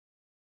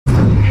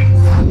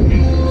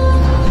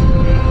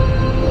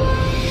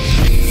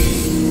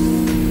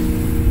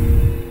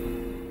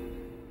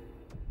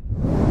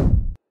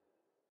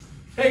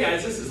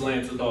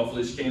Lance with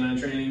Off-Leash K9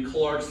 Training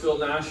Clarksville,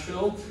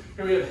 Nashville.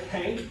 Here we have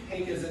Hank.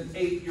 Hank is an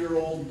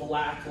 8-year-old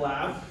black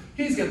lab.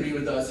 He's going to be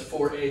with us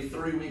for a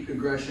 3-week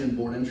aggression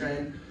board and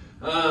train.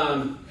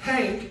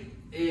 Hank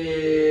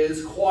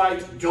is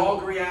quite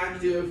dog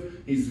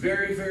reactive. He's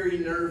very, very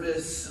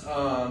nervous.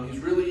 He's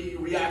really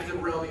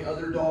reactive around the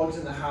other dogs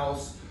in the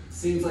house.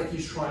 Seems like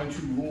he's trying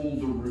to rule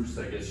the roost,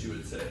 I guess you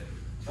would say.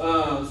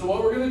 So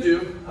what we're going to do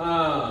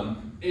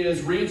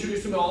is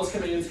reintroduce him to all his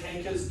commands.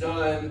 Hank has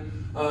done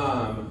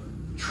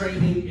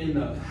training in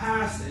the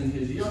past in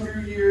his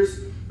younger years.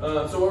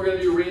 So what we're going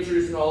to do,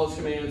 reintroduce him to all his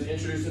commands,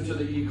 introduce him to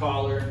the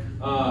e-collar,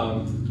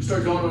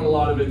 start going on a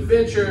lot of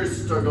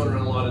adventures, start going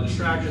around a lot of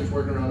distractions,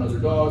 working around other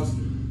dogs,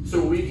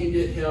 so we can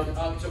get him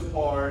up to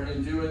par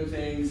and doing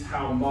things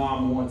how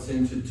mom wants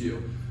him to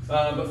do.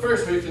 But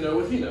first we have to know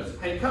what he knows.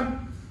 Hank,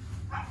 come.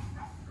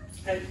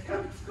 Hank,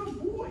 come. Good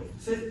boy.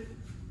 Sit.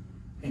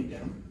 Hank,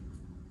 down.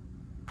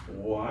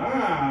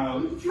 Wow,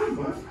 look at you,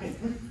 bud. Hank,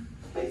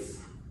 place.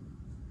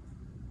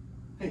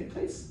 Hank,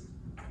 place.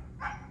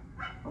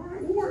 All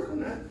right, we'll work on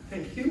that.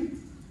 Thank you.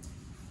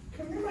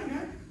 Come here, my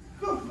guy.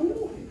 Good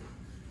boy.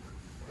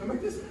 Come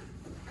like this.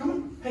 Come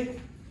on. Hey.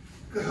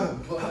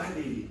 Good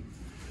buddy.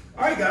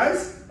 All right,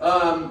 guys.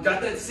 Got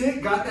that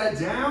sit, got that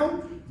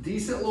down.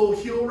 Decent little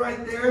heel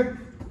right there.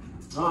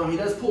 He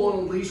does pull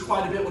on the leash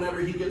quite a bit whenever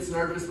he gets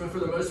nervous, but for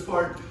the most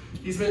part,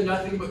 he's been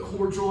nothing but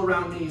cordial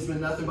around me. He's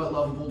been nothing but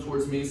lovable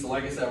towards me. So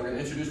like I said, we're going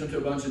to introduce him to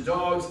a bunch of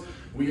dogs.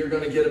 We are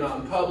going to get him out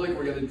in public.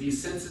 We're going to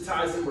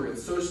desensitize him. We're going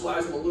to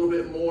socialize him a little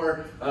bit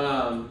more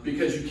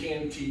because you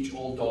can teach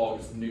old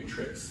dogs new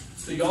tricks.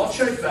 So y'all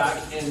check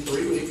back in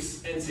 3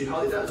 weeks and see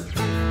how he does.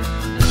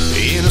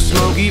 In a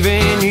smoky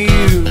venue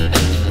in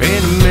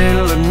the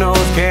middle of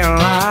North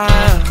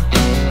Carolina,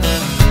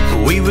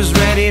 we was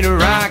ready to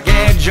rock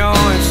that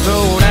joint,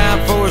 sold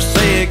out for a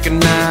second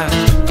night.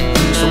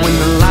 So when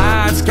the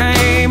lights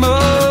came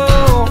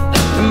up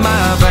and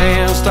my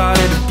band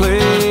started to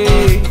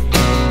play,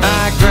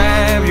 I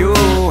grabbed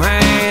your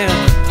hand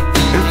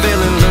and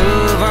fell in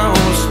love on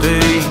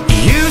stage.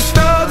 You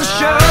stole the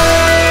show,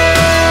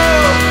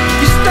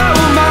 you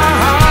stole my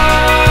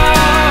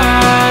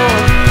heart.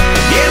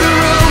 Yeah, the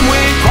room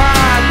went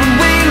quiet when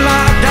we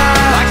locked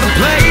eyes, like the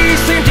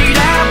place emptied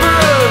out for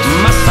us.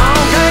 My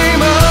song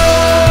came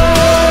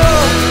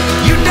up,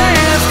 you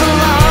danced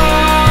along.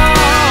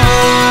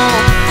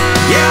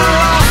 Yeah, I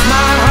lost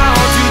my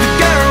heart to the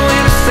girl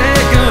in the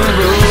second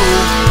row.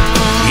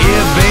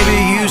 Yeah, baby,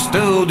 you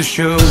stole the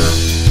show.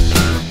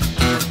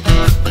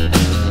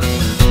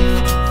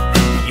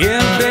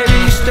 Yeah, baby,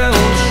 you stole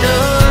the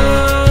show.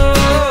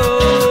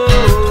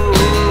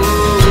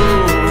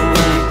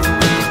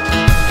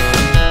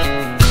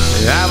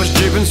 I was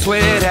dripping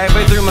sweat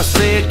halfway through my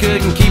set,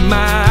 couldn't keep my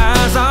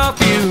eyes off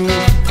you.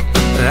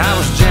 I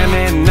was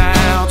jamming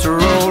out to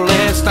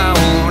Rolling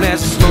Stone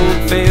as the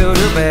smoke filled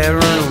the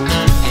bedroom.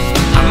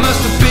 I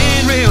must have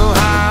been real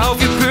high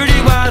off your pretty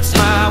white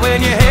smile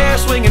when your hair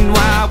swinging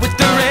wild with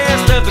the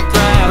rest of the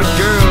crowd. But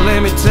girl,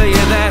 let me tell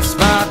you, that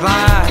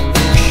spotlight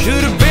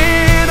should have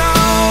been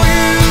on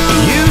you.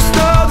 You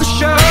stole the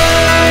show,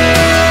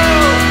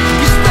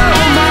 you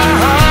stole my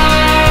heart.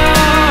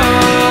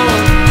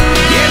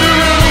 Yeah, the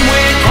room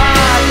went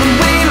quiet when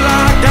we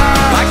locked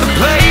eyes, like the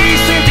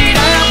place emptied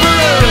out for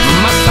us.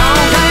 My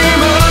song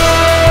came up,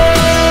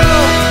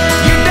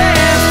 you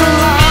danced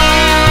along.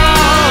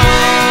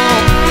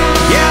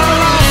 Yeah, I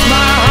lost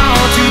my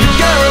heart to the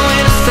girl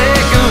in the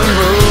second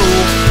row.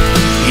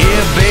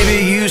 Yeah, baby,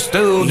 you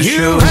stole the show.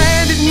 You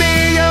handed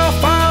me your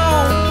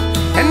phone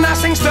and I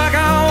sing stuck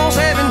on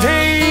 17.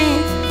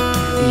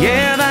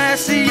 Yeah,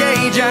 that's the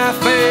age I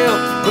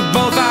felt with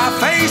both our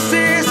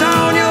faces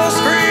on your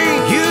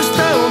screen. You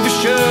stole the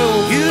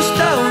show, you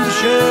stole the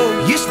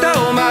show. You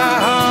stole my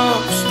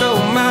heart,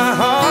 stole my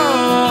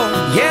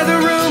heart. Yeah, the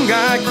room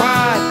got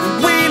quiet,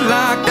 we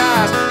locked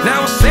eyes.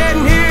 Now we're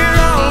sitting here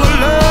all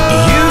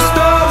alone. You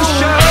stole the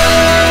show,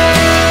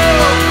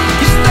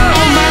 you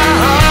stole my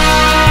heart.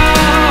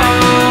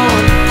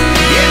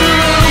 Yeah, the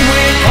room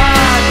went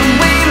quiet when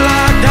we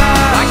locked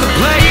eyes, like the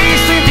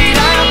place emptied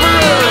out for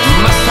us.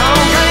 My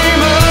song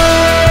came up,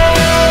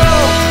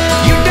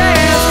 you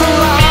danced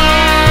along.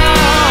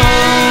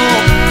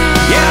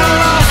 Yeah, I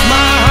lost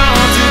my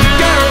heart to the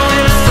girl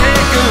in the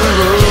second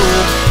row.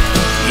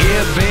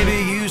 Yeah, baby,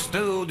 you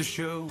stole the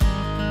show.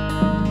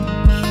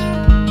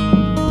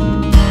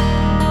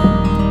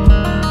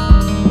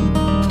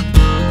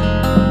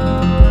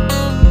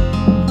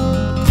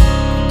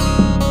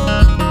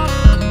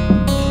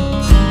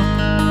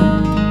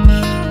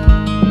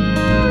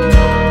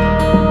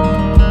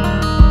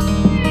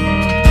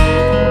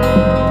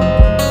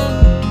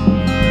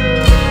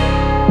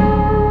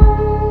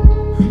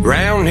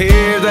 Round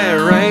here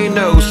there ain't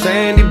no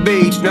sandy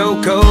beach,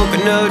 no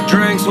coconut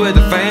drinks with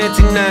a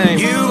fancy name.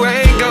 You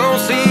ain't gon'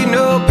 see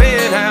no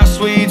penthouse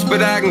suites,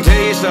 but I can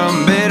tell you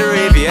something better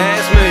if you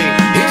ask me.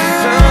 It's a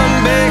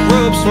sunbaked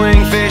rope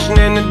swing, fishing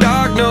in the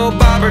dark, no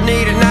bobber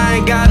needed. I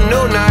ain't got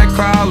no night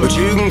crawler, but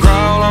you can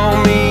crawl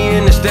on me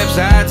in the steps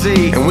I'd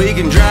see, and we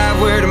can drive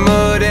where the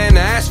mud and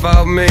the asphalt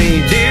asphalt me.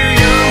 Dear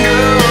young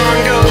gun,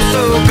 go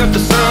soak up the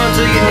sun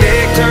till your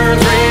neck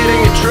turns red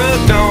and your truck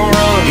don't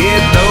run.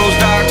 Get those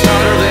docks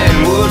hotter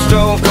than wood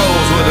stove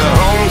coals with a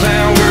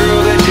hometown girl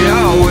that you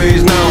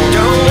always know.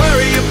 Don't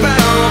worry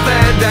about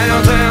that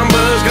downtown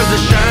buzz, cause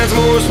the shine's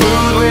more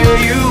smooth where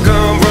you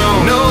come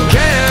from. No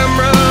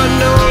camera,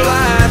 no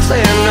lights,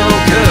 and no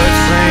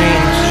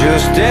cutscenes,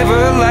 just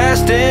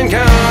everlasting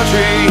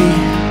country.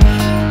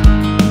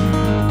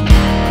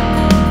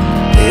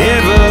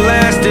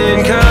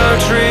 Everlasting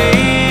country.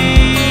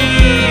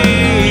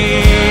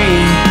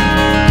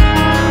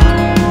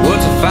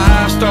 What's a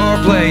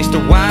five-star place to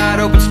wide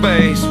open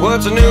space?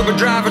 What's an Uber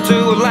driver to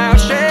a loud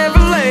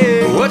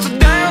Chevrolet? What's a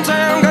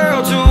downtown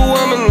girl to a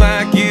woman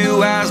like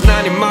you? Eyes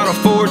 90 model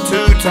Ford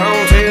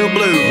two-tone tail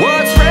blue.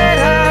 What's red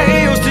high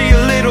heels to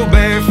your little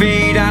bare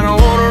feet? I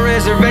don't want a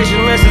reservation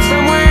unless it's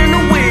somewhere in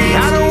the weeds.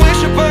 I don't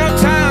wish upon a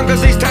time,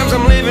 cause these times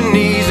I'm living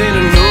these in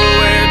a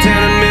nowhere town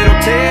in Middle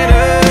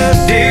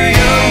Tennessee. Dear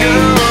young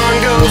gun,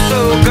 go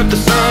soak up the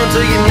sun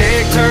till your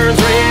neck turns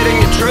red and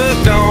your truck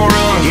don't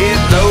run. Get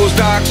those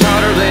docks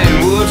hotter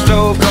than wood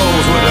stove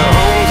coals with a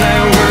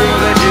hometown girl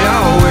that you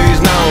always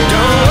know.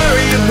 Don't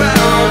worry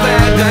about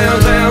that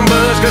downtown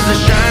buzz, cause the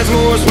shine's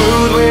more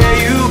smooth where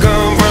you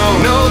come from.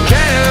 No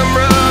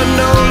camera,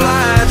 no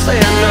lights,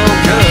 and no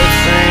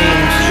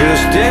cutscenes,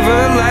 just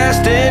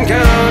everlasting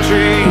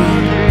country.